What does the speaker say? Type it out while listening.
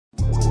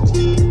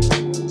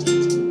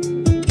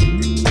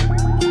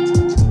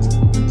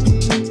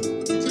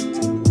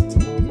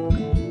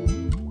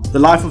The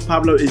Life of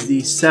Pablo is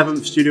the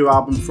 7th studio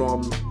album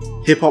from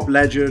hip-hop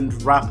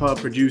legend, rapper,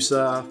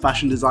 producer,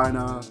 fashion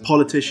designer,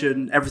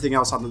 politician, everything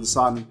else under the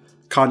sun,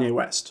 Kanye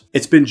West.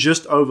 It's been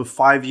just over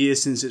 5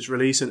 years since its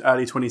release in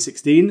early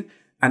 2016,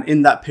 and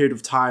in that period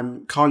of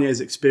time, Kanye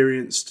has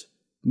experienced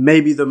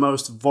maybe the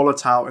most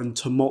volatile and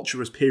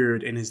tumultuous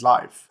period in his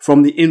life.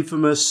 From the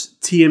infamous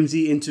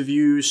TMZ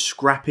interviews,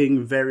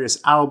 scrapping various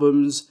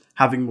albums,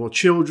 having more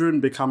children,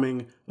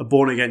 becoming a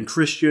born-again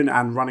Christian,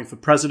 and running for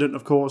president,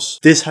 of course.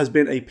 This has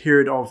been a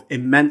period of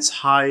immense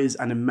highs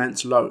and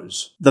immense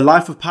lows. The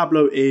Life of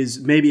Pablo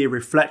is maybe a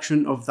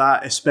reflection of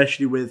that,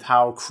 especially with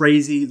how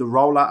crazy the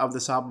rollout of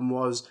this album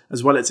was,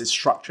 as well as its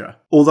structure.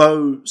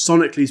 Although,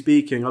 sonically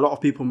speaking, a lot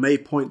of people may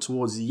point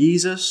towards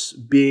Yeezus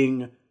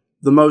being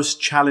the most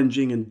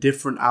challenging and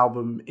different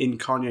album in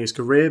Kanye's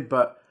career,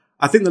 but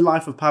I think The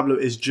Life of Pablo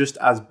is just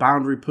as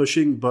boundary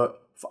pushing, but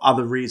for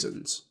other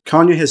reasons.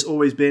 Kanye has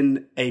always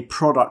been a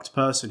product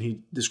person.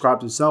 He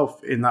describes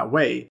himself in that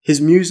way. His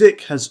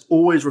music has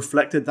always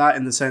reflected that,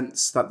 in the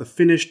sense that the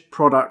finished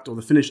product or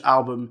the finished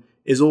album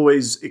is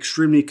always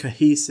extremely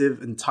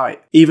cohesive and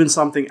tight. Even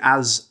something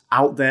as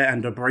out there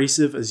and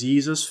abrasive as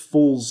Yeezus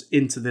falls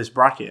into this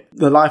bracket.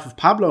 The Life of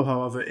Pablo,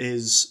 however,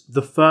 is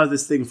the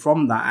furthest thing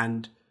from that,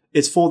 and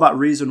it's for that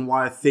reason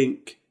why I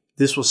think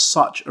this was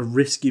such a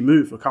risky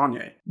move for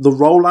Kanye. The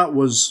rollout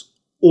was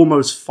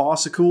almost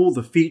farcical.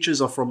 The features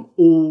are from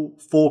all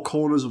four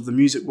corners of the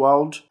music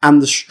world,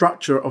 and the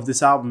structure of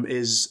this album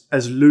is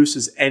as loose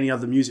as any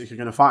other music you're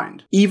going to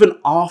find. Even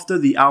after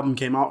the album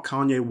came out,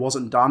 Kanye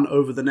wasn't done.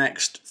 Over the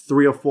next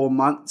 3 or 4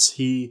 months,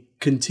 he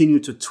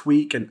continued to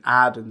tweak and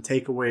add and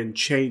take away and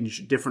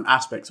change different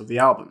aspects of the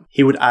album.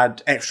 He would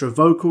add extra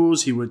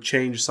vocals, he would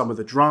change some of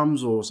the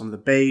drums or some of the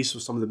bass or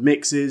some of the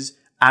mixes,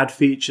 add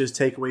features,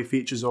 take away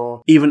features,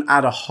 or even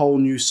add a whole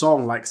new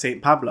song like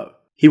St. Pablo.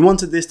 He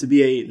wanted this to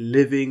be a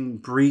living,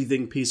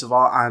 breathing piece of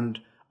art, and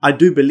I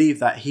do believe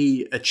that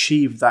he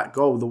achieved that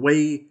goal. The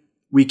way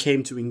we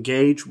came to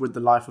engage with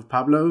The Life of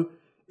Pablo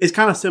is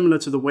kind of similar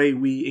to the way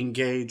we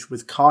engage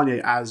with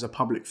Kanye as a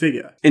public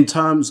figure. In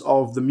terms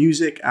of the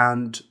music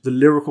and the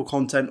lyrical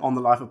content on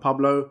The Life of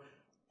Pablo,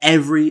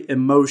 every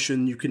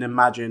emotion you can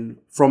imagine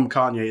from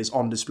Kanye is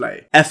on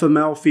display.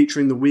 FML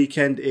featuring The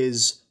Weeknd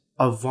is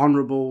a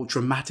vulnerable,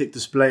 dramatic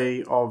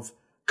display of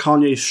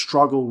Kanye's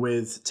struggle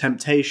with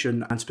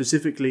temptation, and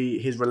specifically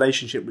his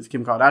relationship with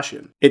Kim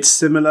Kardashian. It's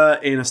similar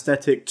in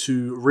aesthetic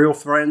to Real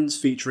Friends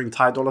featuring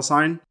Ty Dolla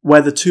 $ign,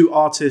 where the two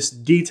artists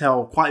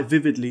detail quite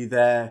vividly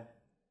their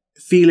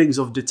feelings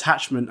of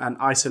detachment and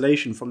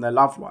isolation from their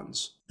loved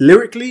ones.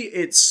 Lyrically,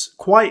 it's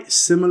quite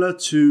similar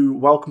to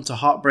Welcome to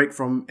Heartbreak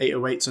from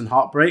 808s and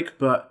Heartbreak,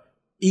 but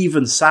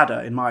even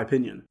sadder in my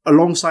opinion.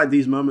 Alongside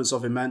these moments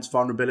of immense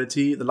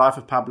vulnerability, The Life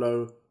of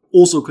Pablo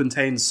also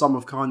contains some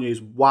of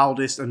Kanye's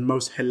wildest and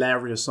most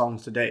hilarious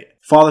songs to date.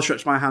 Father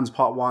Stretch My Hands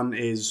Part 1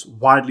 is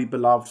widely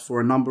beloved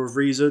for a number of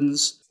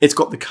reasons. It's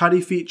got the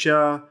Cudi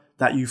feature,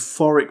 that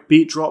euphoric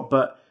beat drop,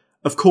 but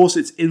of course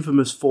it's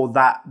infamous for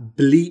that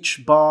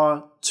bleach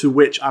bar, to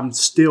which I'm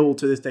still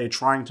to this day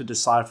trying to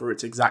decipher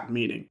its exact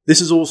meaning.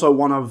 This is also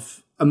one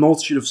of a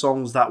multitude of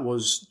songs that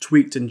was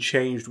tweaked and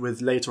changed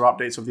with later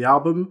updates of the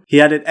album.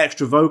 He added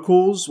extra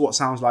vocals, what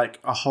sounds like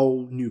a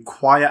whole new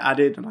choir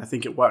added, and I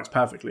think it works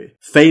perfectly.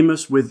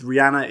 Famous with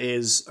Rihanna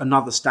is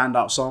another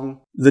standout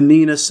song. The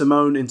Nina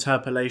Simone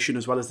interpolation,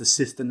 as well as the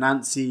Sister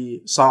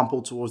Nancy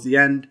sample towards the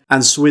end,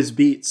 and Swizz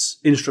Beatz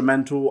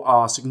instrumental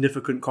are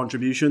significant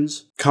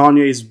contributions.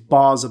 Kanye's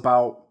bars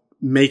about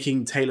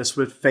making Taylor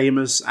Swift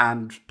famous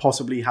and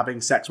possibly having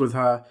sex with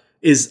her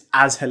is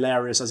as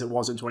hilarious as it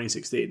was in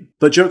 2016.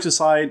 But jokes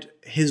aside,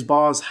 his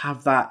bars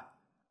have that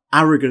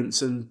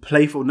arrogance and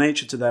playful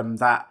nature to them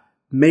that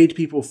made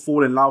people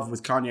fall in love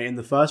with Kanye in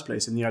the first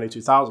place in the early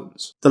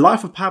 2000s. The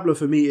Life of Pablo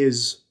for me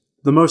is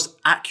the most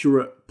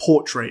accurate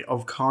portrait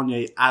of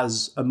Kanye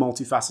as a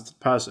multifaceted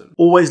person.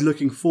 Always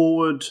looking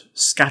forward,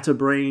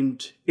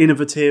 scatterbrained,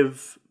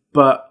 innovative,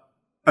 but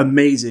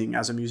amazing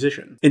as a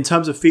musician. In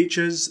terms of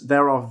features,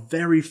 there are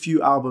very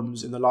few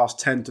albums in the last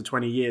 10 to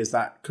 20 years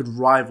that could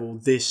rival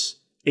this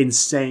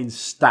insane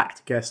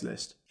stacked guest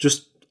list.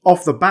 Just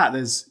off the bat,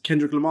 there's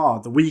Kendrick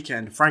Lamar, The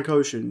Weeknd, Frank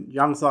Ocean,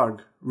 Young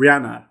Thug,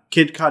 Rihanna,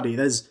 Kid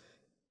Cudi.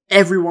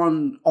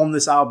 Everyone on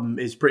this album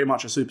is pretty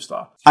much a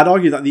superstar. I'd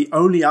argue that the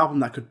only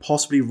album that could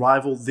possibly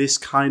rival this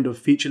kind of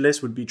feature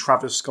list would be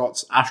Travis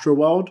Scott's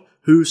Astroworld,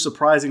 who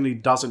surprisingly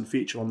doesn't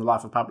feature on The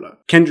Life of Pablo.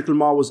 Kendrick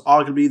Lamar was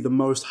arguably the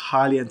most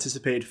highly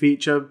anticipated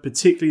feature,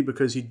 particularly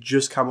because he'd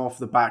just come off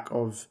the back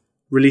of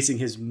releasing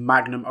his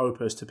magnum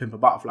opus To Pimp a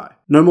Butterfly.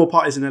 No More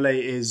Parties in LA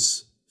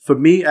is, for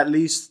me at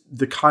least,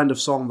 the kind of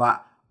song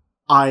that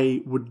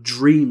I would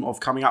dream of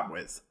coming up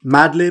with.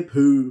 Madlib,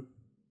 who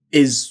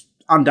is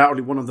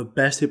undoubtedly one of the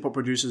best hip-hop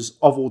producers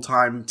of all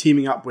time,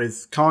 teaming up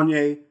with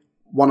Kanye,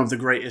 one of the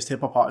greatest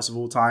hip-hop artists of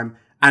all time,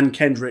 and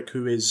Kendrick,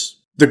 who is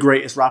the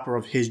greatest rapper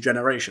of his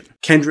generation.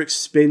 Kendrick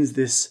spins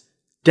this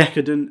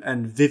decadent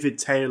and vivid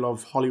tale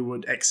of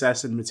Hollywood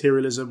excess and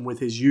materialism with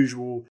his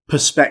usual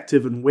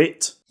perspective and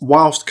wit,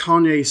 whilst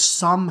Kanye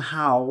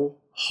somehow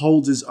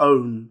holds his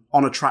own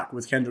on a track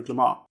with Kendrick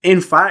Lamar.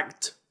 In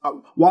fact,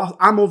 while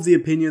I'm of the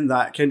opinion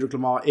that Kendrick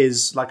Lamar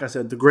is, like I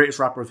said, the greatest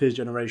rapper of his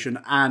generation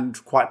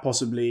and quite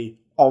possibly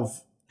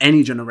of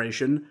any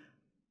generation,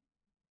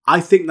 I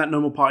think that No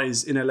More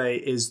Parties in LA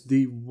is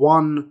the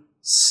one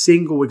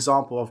single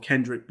example of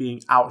Kendrick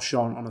being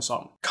outshone on a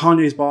song.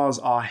 Kanye's bars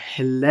are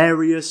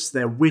hilarious,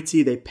 they're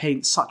witty, they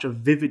paint such a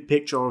vivid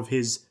picture of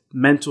his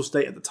mental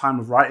state at the time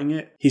of writing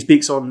it. He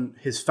speaks on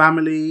his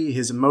family,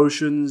 his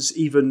emotions,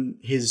 even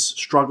his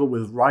struggle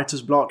with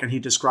writer's block, and he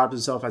describes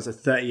himself as a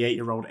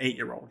 38-year-old,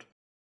 8-year-old.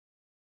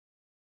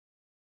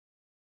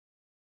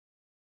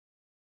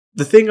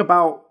 The thing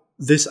about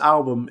this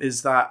album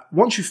is that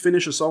once you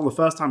finish a song, the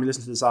first time you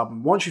listen to this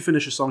album, once you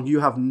finish a song,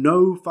 you have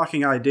no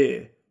fucking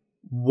idea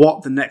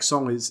what the next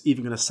song is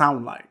even going to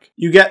sound like.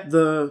 You get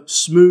the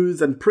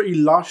smooth and pretty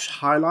lush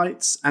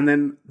highlights, and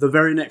then the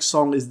very next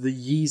song is the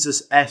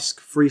Yeezus-esque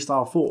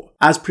Freestyle 4.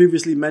 As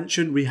previously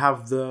mentioned, we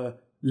have the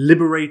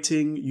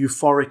liberating,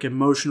 euphoric,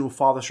 emotional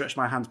Father Stretch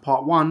My Hands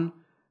Part 1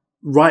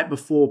 right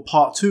before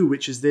Part 2,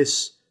 which is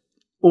this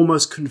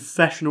almost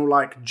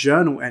confessional-like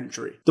journal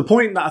entry. The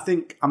point that I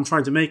think I'm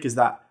trying to make is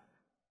that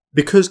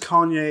because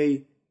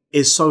Kanye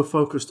is so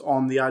focused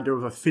on the idea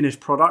of a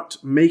finished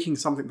product, making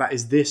something that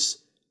is this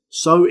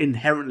so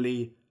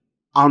inherently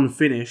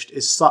unfinished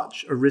is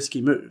such a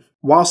risky move.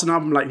 Whilst an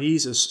album like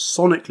Yeezus,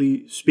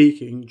 sonically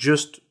speaking,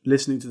 just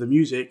listening to the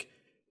music,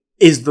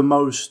 is the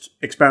most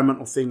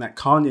experimental thing that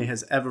Kanye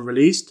has ever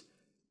released,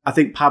 I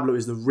think Pablo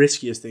is the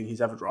riskiest thing he's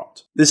ever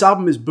dropped. This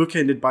album is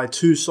bookended by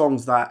two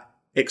songs that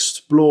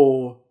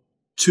explore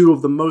two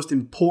of the most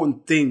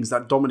important things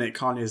that dominate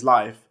Kanye's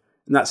life,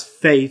 and that's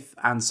faith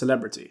and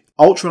celebrity.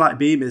 Ultralight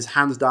Beam is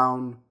hands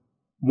down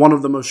one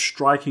of the most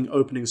striking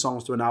opening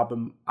songs to an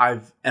album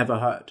I've ever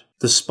heard.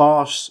 The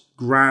sparse,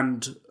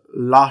 grand,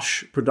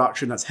 lush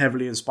production that's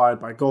heavily inspired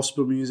by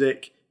gospel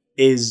music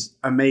is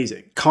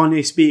amazing.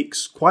 Kanye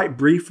speaks quite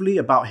briefly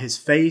about his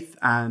faith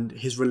and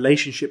his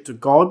relationship to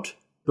God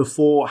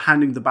before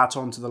handing the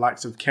baton to the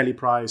likes of Kelly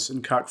Price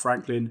and Kirk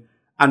Franklin,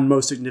 and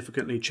most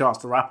significantly, Chance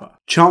the Rapper.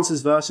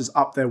 Chance's verse is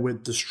up there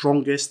with the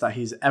strongest that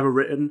he's ever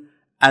written,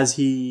 as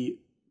he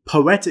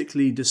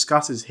poetically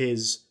discusses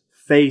his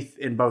faith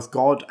in both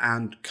God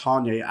and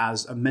Kanye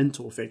as a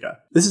mentor figure.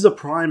 This is a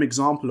prime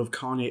example of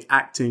Kanye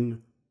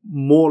acting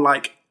more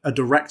like a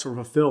director of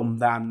a film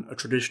than a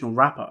traditional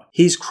rapper.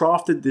 He's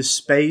crafted this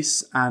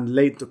space and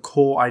laid the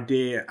core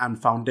idea and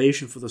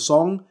foundation for the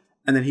song,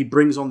 and then he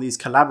brings on these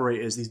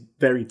collaborators, these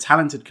very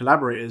talented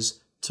collaborators,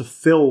 to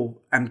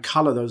fill and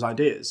color those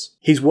ideas.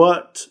 He's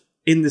worked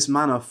in this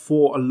manner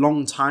for a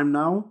long time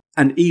now,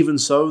 and even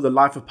so, The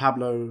Life of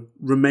Pablo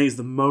remains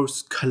the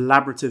most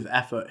collaborative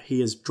effort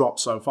he has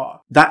dropped so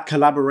far. That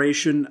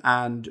collaboration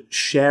and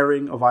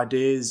sharing of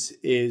ideas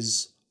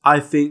is, I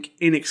think,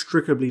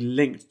 inextricably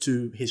linked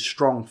to his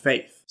strong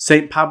faith.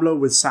 Saint Pablo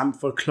with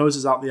Sampha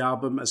closes out the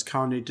album as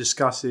Kanye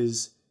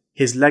discusses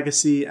his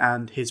legacy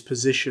and his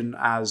position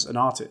as an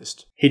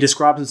artist. He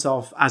describes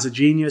himself as a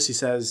genius. He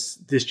says,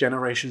 "This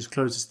generation's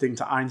closest thing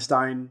to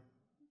Einstein.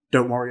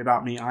 Don't worry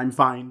about me, I'm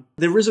fine."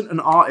 There isn't an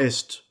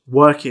artist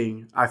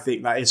working, I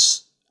think, that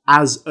is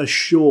as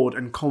assured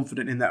and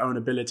confident in their own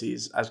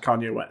abilities as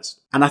Kanye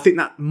West. And I think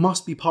that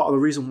must be part of the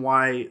reason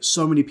why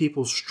so many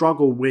people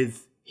struggle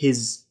with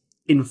his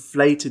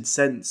inflated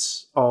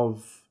sense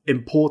of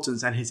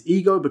importance and his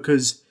ego,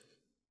 because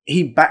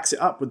he backs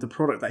it up with the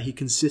product that he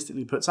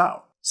consistently puts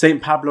out.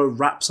 Saint Pablo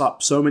wraps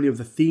up so many of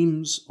the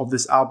themes of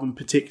this album,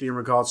 particularly in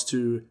regards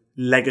to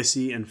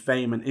legacy and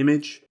fame and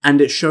image.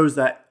 And it shows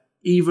that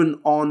even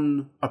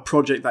on a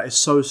project that is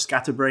so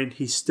scatterbrained,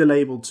 he's still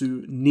able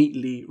to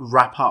neatly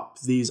wrap up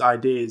these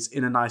ideas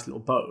in a nice little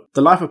bow.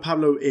 The Life of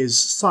Pablo is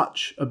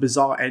such a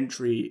bizarre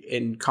entry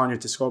in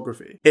Kanye's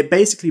discography. It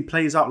basically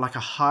plays out like a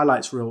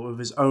highlights reel of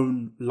his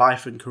own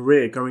life and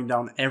career, going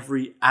down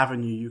every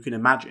avenue you can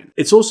imagine.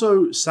 It's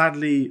also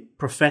sadly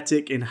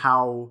prophetic in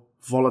how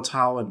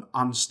volatile and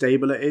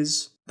unstable it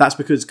is. That's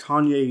because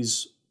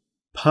Kanye's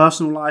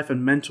personal life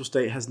and mental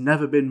state has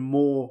never been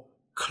more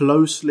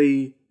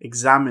closely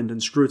examined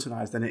and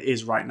scrutinized than it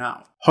is right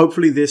now.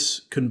 Hopefully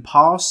this can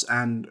pass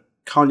and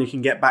Kanye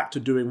can get back to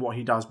doing what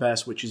he does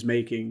best, which is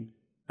making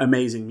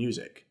amazing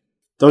music.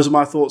 Those are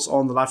my thoughts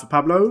on The Life of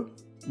Pablo.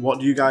 What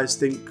do you guys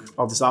think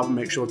of this album?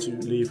 Make sure to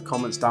leave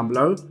comments down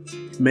below.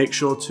 Make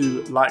sure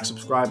to like,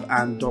 subscribe,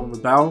 and dong the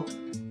bell.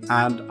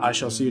 And I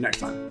shall see you next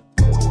time.